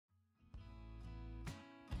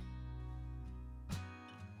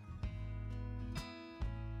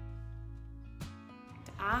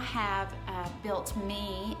I have built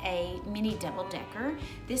me a mini double-decker.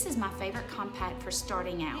 This is my favorite compact for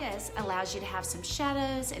starting out. This allows you to have some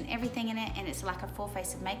shadows and everything in it, and it's like a full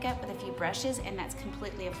face of makeup with a few brushes, and that's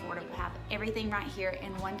completely affordable. Have everything right here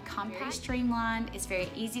in one compact. Very streamlined, it's very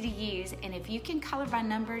easy to use, and if you can color by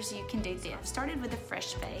numbers, you can do this. I've started with a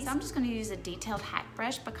fresh base. So I'm just going to use a detailed hack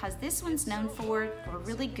brush because this one's known for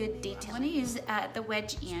really good detail. I'm going to use the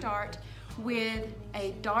wedge end. Start with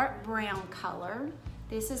a dark brown color.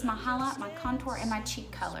 This is my highlight, my contour, and my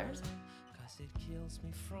cheek colors. 'Cause it kills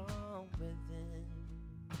me from within.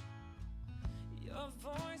 Your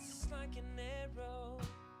voice is like an arrow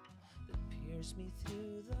that pierces me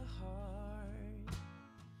through the heart.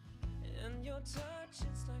 And your touch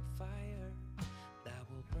is like fire that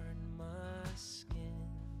will burn my skin.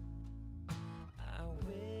 I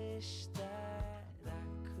wish that I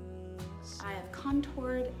could. I have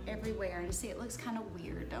contoured everywhere, and see, it looks kind of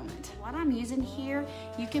weird, don't it? What I'm using here,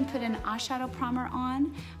 you can put an eyeshadow primer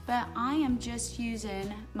on, but I am just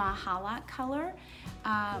using my highlight color,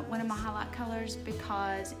 one of my highlight colors,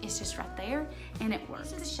 because it's just right there and it works.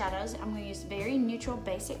 This is the shadows. I'm going to use very neutral,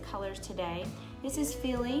 basic colors today. This is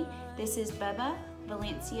Philly, this is Bubba,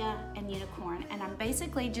 Valencia, and Unicorn, and I'm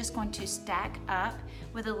basically just going to stack up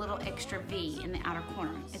with a little extra V in the outer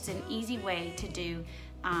corner. It's an easy way to do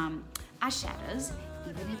eyeshadows.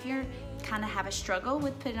 Even if you're kind of have a struggle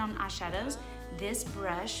with putting on eyeshadows, this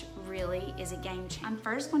brush really is a game changer. I'm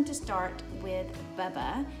first going to start with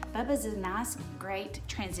Bubba. Bubba's a nice, great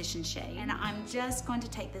transition shade, and I'm just going to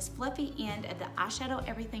take this fluffy end of the eyeshadow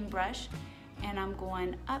everything brush, and I'm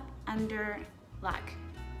going up under, like,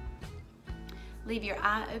 leave your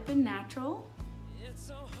eye open natural. It's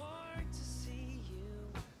so hard to see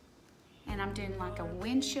you. And I'm doing like a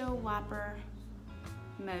windshield wiper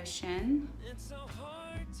motion. It's so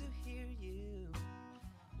hard to hear you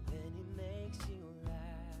when it makes you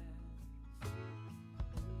laugh.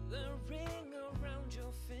 The ring around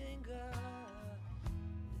your finger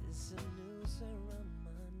is a noose around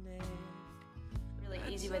my neck. Really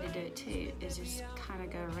easy way to do it too is just kind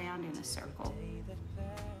of go around in a circle.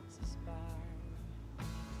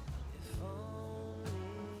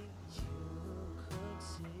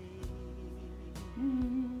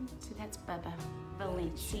 So that's Bubba.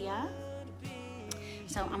 Valencia.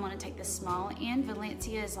 So I'm going to take the small end.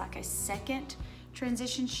 Valencia is like a second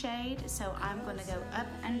transition shade. So I'm going to go up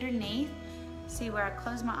underneath. See where I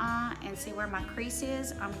close my eye and see where my crease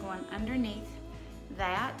is? I'm going underneath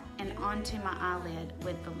that and onto my eyelid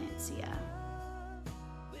with Valencia.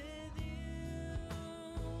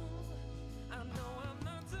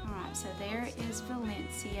 Alright, so there is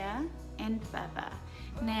Valencia and Bubba.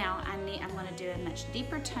 Now I'm going to do a much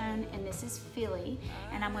deeper tone, and this is Philly,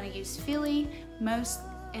 and I'm going to use Philly most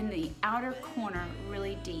in the outer corner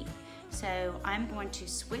really deep. So I'm going to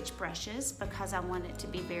switch brushes because I want it to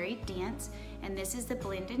be very dense, and this is the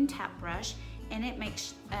blend and tap brush, and it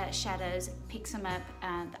makes shadows, picks them up.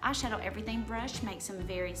 The eyeshadow everything brush makes them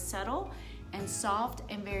very subtle and soft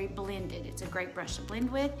and very blended. It's a great brush to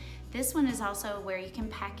blend with. This one is also where you can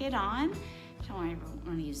pack it on. I don't ever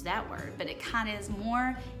want to use that word, but it kind of is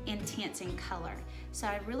more intense in color. So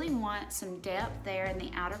I really want some depth there in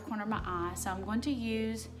the outer corner of my eye. So I'm going to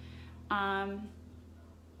use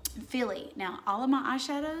Philly. Now all of my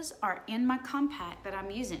eyeshadows are in my compact that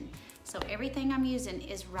I'm using. So everything I'm using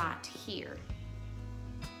is right here.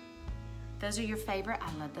 Those are your favorite.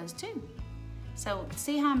 I love those too. So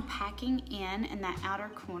see how I'm packing in that outer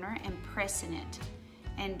corner and pressing it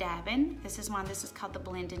and dabbing. This is why this is called the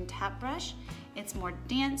blend and tap brush. It's more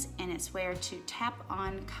dense, and it's where to tap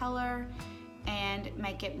on color and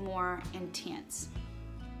make it more intense.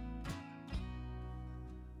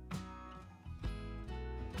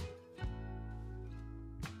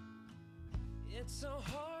 It's so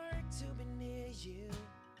hard to be near you. You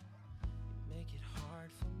make it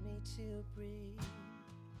hard for me to breathe.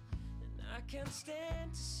 I can't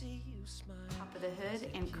stand to see you smile. Top of the hood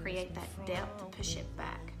and create that depth and push it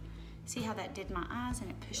back. See how that did my eyes and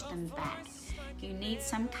it pushed them back. You need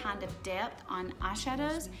some kind of depth on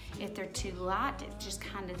eyeshadows. If they're too light, it just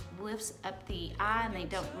kind of lifts up the eye and they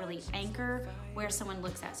don't really anchor where someone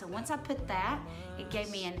looks at. So once I put that, it gave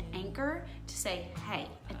me an anchor to say, hey,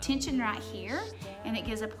 attention right here, and it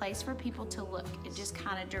gives a place for people to look. It just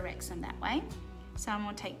kind of directs them that way. So I'm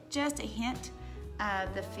gonna take just a hint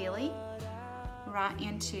of the Philly right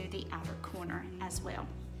into the outer corner as well.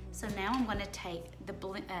 So now I'm going to take the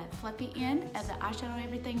fluffy end of the eyeshadow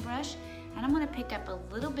everything brush, and I'm going to pick up a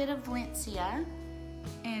little bit of Valencia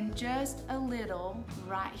and just a little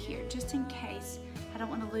right here, just in case I don't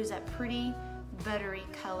want to lose that pretty buttery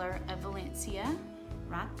color of Valencia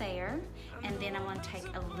right there. And then I'm gonna take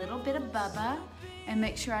a little bit of Bubba and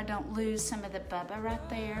make sure I don't lose some of the Bubba right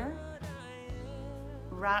there,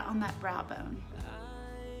 right on that brow bone.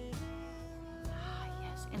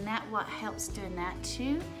 Yes, and that what helps doing that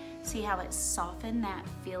too. See how it's softened that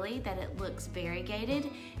filly, that it looks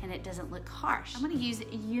variegated and it doesn't look harsh. I'm gonna use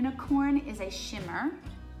𝒷𝓃𝓃𝓀 is a shimmer.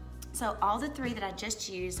 So all the three that I just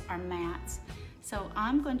used are mattes. So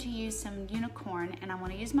I'm going to use some 𝒷𝓃𝓃𝓀 and I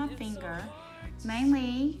want to use my finger.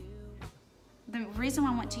 Mainly, the reason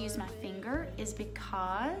why I want to use my finger is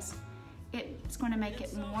because it's going to make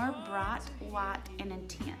it more bright, white, and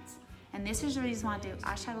intense. And this is the reason why I do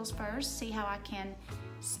eyeshadows first. See how I can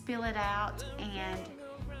spill it out and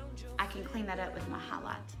I can clean that up with my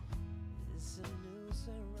highlight.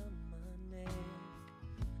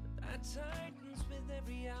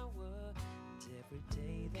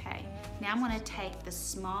 Okay, now I'm going to take the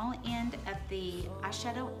small end of the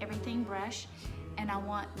eyeshadow everything brush and I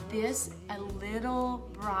want this a little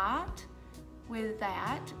bright with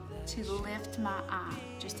that to lift my eye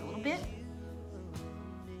just a little bit.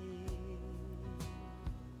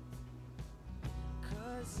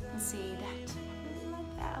 And see that, I really love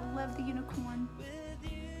that, I love the 𝒷𝓃𝓃𝓀.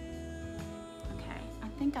 Okay, I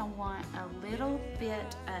think I want a little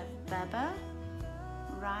bit of Bubba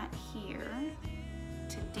right here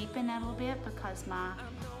to deepen that a little bit because my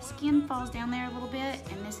skin falls down there a little bit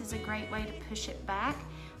and this is a great way to push it back,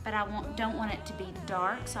 but I don't want it to be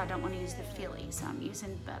dark, so I don't want to use the filly. So I'm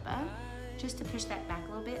using Bubba just to push that back a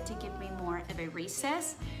little bit to give me more of a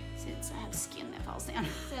recess since I have skin that falls down.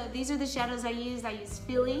 So these are the shadows I used. I used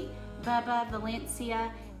filly, Bubba,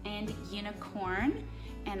 Valencia, and 𝒷𝓃𝓃𝓀.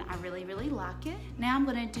 And I really, really like it. Now I'm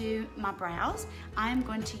gonna do my brows. I'm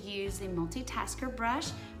going to use the multitasker brush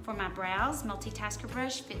for my brows. Multitasker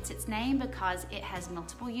brush fits its name because it has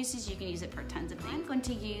multiple uses. You can use it for tons of things. I'm going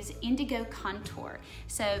to use Indigo Contour.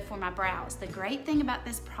 So for my brows, the great thing about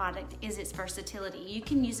this product is its versatility. You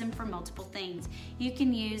can use them for multiple things. You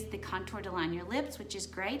can use the contour to line your lips, which is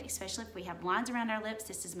great, especially if we have lines around our lips.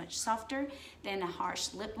 This is much softer than a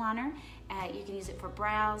harsh lip liner. You can use it for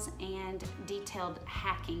brows and detailed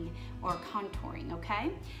hacking or contouring,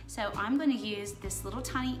 okay? So I'm gonna use this little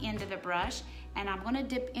tiny end of the brush and I'm gonna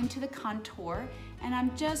dip into the contour and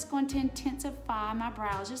I'm just going to intensify my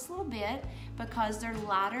brows just a little bit because they're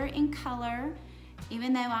lighter in color.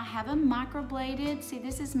 Even though I have them microbladed, see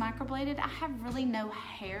this is microbladed, I have really no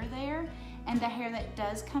hair there, and the hair that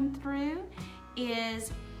does come through is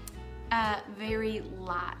very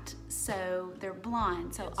light, so they're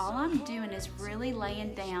blonde. So all I'm doing is really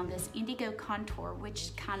laying down this indigo contour,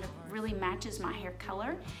 which kind of really matches my hair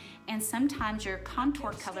color. And sometimes your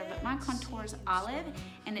contour color, but my contour is olive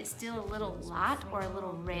and it's still a little light or a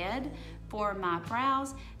little red for my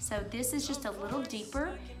brows. So this is just a little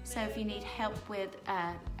deeper. So if you need help with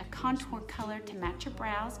a contour color to match your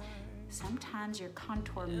brows, sometimes your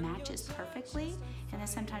contour matches perfectly, and then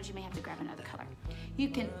sometimes you may have to grab another color. You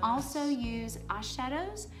can also use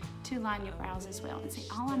eyeshadows to line your brows as well. And see,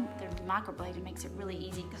 they're microbladed makes it really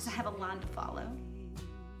easy because I have a line to follow.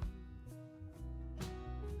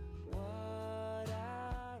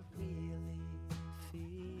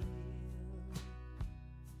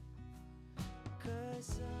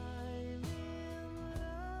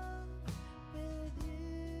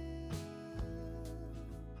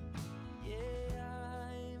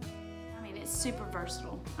 Super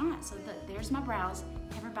versatile. All right, so there's my brows.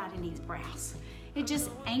 Everybody needs brows. It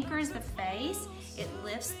just anchors the face. It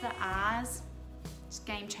lifts the eyes. It's a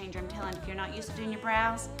game changer, I'm telling you. If you're not used to doing your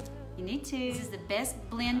brows, you need to. This is the best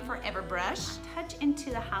blend forever brush. Touch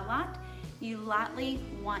into the highlight. You lightly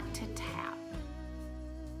want to tap.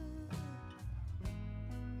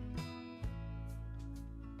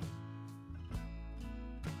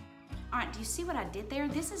 All right, do you see what I did there?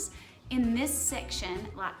 This is in this section,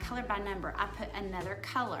 like color by number, I put another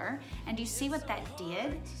color, and do you see what that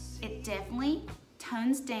did? It definitely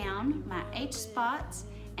tones down my H spots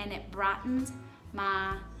and it brightens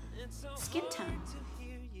my skin tone.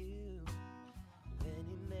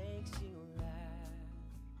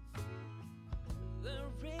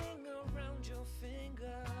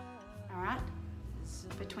 All right,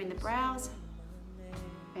 between the brows,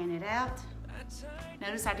 fan it out.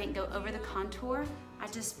 Notice I didn't go over the contour. I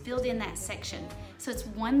just filled in that section. So it's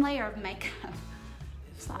one layer of makeup.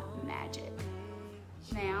 It's like magic.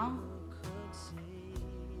 Now,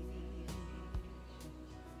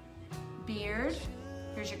 beard.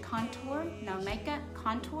 Here's your contour, no makeup,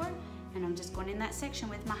 contour. And I'm just going in that section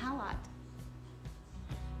with my highlight.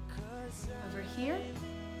 Over here,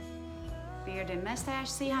 beard and mustache.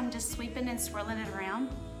 See how I'm just sweeping and swirling it around?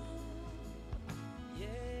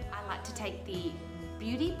 I like to take the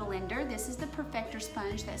beauty blender. This is the Perfector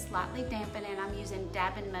sponge that's slightly dampened, and I'm using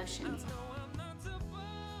dabbing motions.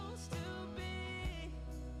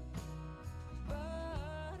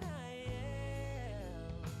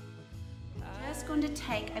 Just going to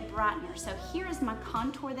take a brightener. So here is my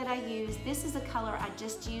contour that I use. This is a color I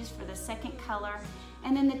just used for the second color,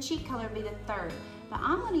 and then the cheek color would be the third. But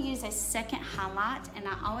I'm going to use a second highlight, and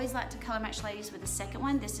I always like to color match ladies with the second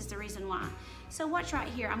one. This is the reason why. So watch right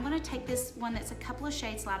here. I'm going to take this one that's a couple of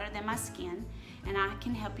shades lighter than my skin, and I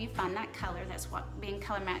can help you find that color. That's what being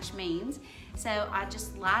color matched means. So I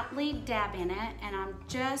just lightly dab in it, and I'm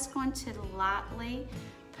just going to lightly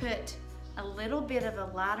put a little bit of a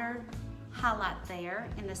lighter highlight there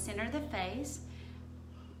in the center of the face.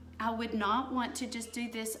 I would not want to just do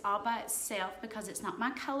this all by itself because it's not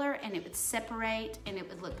my color, and it would separate and it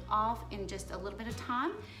would look off in just a little bit of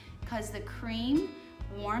time, because the cream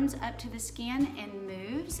warms up to the skin and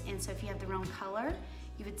moves, and so if you have the wrong color,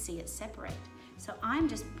 you would see it separate. So I'm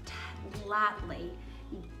just lightly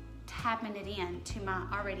tapping it in to my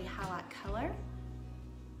already highlight color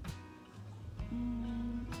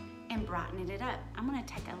and brightening it up. I'm going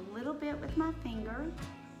to take a little bit with my finger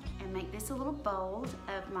and make this a little bold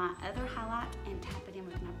of my other highlight and tap it in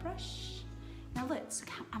with my brush. Now look,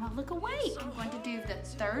 I'm gonna look away. I'm going to do the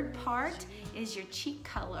third part is your cheek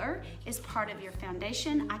color is part of your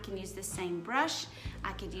foundation. I can use the same brush.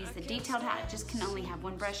 I could use the detailed hat. I just can only have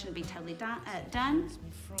one brush and be totally done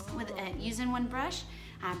with using one brush.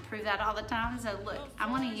 I prove that all the time. So look,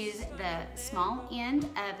 I'm gonna use the small end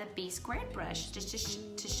of the B squared brush just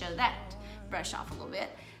to show that brush off a little bit.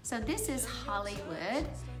 So this is Hollywood.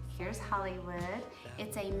 Here's Hollywood.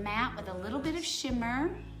 It's a matte with a little bit of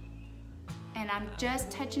shimmer, and I'm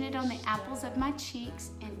just touching it on the apples of my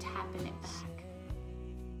cheeks and tapping it back.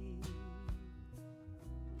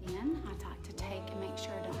 Then I like to take and make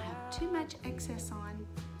sure I don't have too much excess on,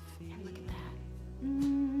 and look at that.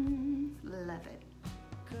 Love it.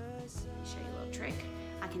 Let me show you a little trick.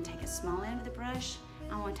 I can take a small end of the brush.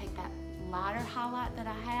 I want to take that lighter highlight that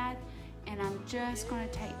I had, and I'm just going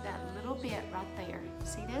to take that little bit right there.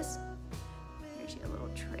 See this? Here's your little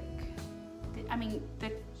trick. I mean,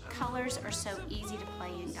 the colors are so easy to play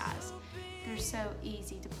in, guys. They're so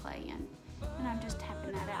easy to play in. And I'm just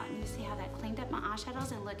tapping that out. And you see how that cleaned up my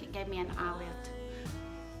eyeshadows? And look, it gave me an eye lift.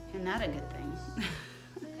 Isn't that a good thing?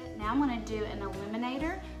 Now I'm going to do an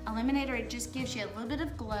illuminator. Illuminator, it just gives you a little bit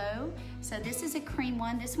of glow. So this is a cream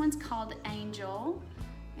one. This one's called Angel.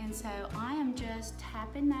 And so I am just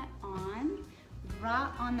tapping that on,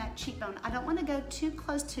 right on that cheekbone. I don't want to go too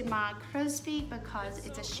close to my crow's feet because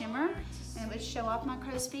it's a shimmer and it would show off my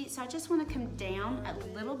crow's feet. So I just want to come down a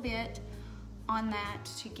little bit on that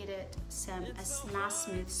to get it a nice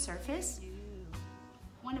smooth surface.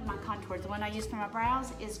 One of my contours, the one I use for my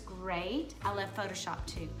brows, is great. I love Photoshop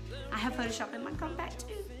too. I have Photoshop in my compact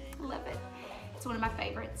too. I love it. It's one of my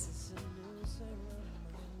favorites.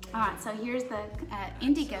 All right, so here's the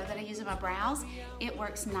indigo that I use in my brows. It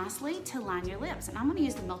works nicely to line your lips. And I'm gonna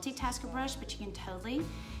use the multitasker brush, but you can totally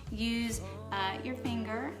use your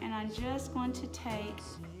finger. And I'm just going to take,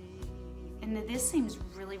 and this seems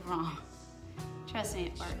really wrong. Trust me,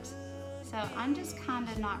 it works. So I'm just kind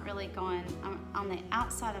of not really going on the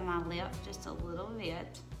outside of my lip, just a little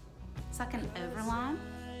bit. It's like an overline.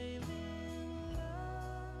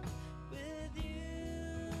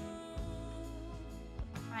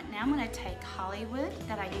 Right now I'm going to take Hollywood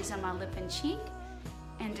that I use on my lip and cheek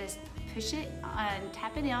and just push it and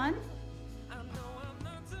tap it on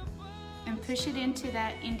and push it into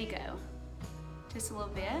that indigo just a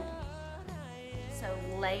little bit. So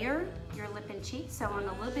layer your lip and cheek. So on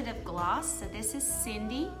a little bit of gloss. So this is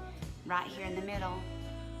Cindy right here in the middle.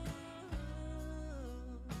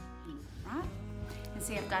 Right? And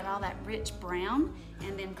see, I've got all that rich brown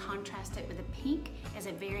and then contrast it with a pink as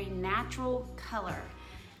a very natural color.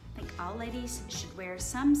 I think all ladies should wear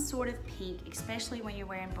some sort of pink, especially when you're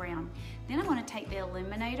wearing brown. Then I'm going to take the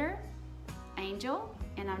illuminator, Angel,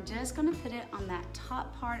 and I'm just going to put it on that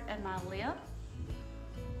top part of my lip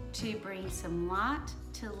to bring some light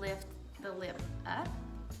to lift the lip up.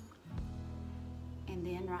 And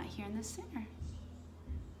then right here in the center.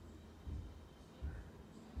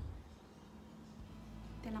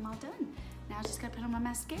 Then I'm all done. Now I just gotta put on my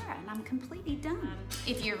mascara and I'm completely done.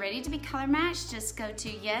 If you're ready to be color matched, just go to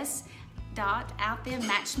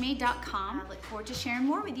yes.𝒷𝓃𝓀.com. I look forward to sharing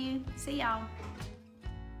more with you. See y'all.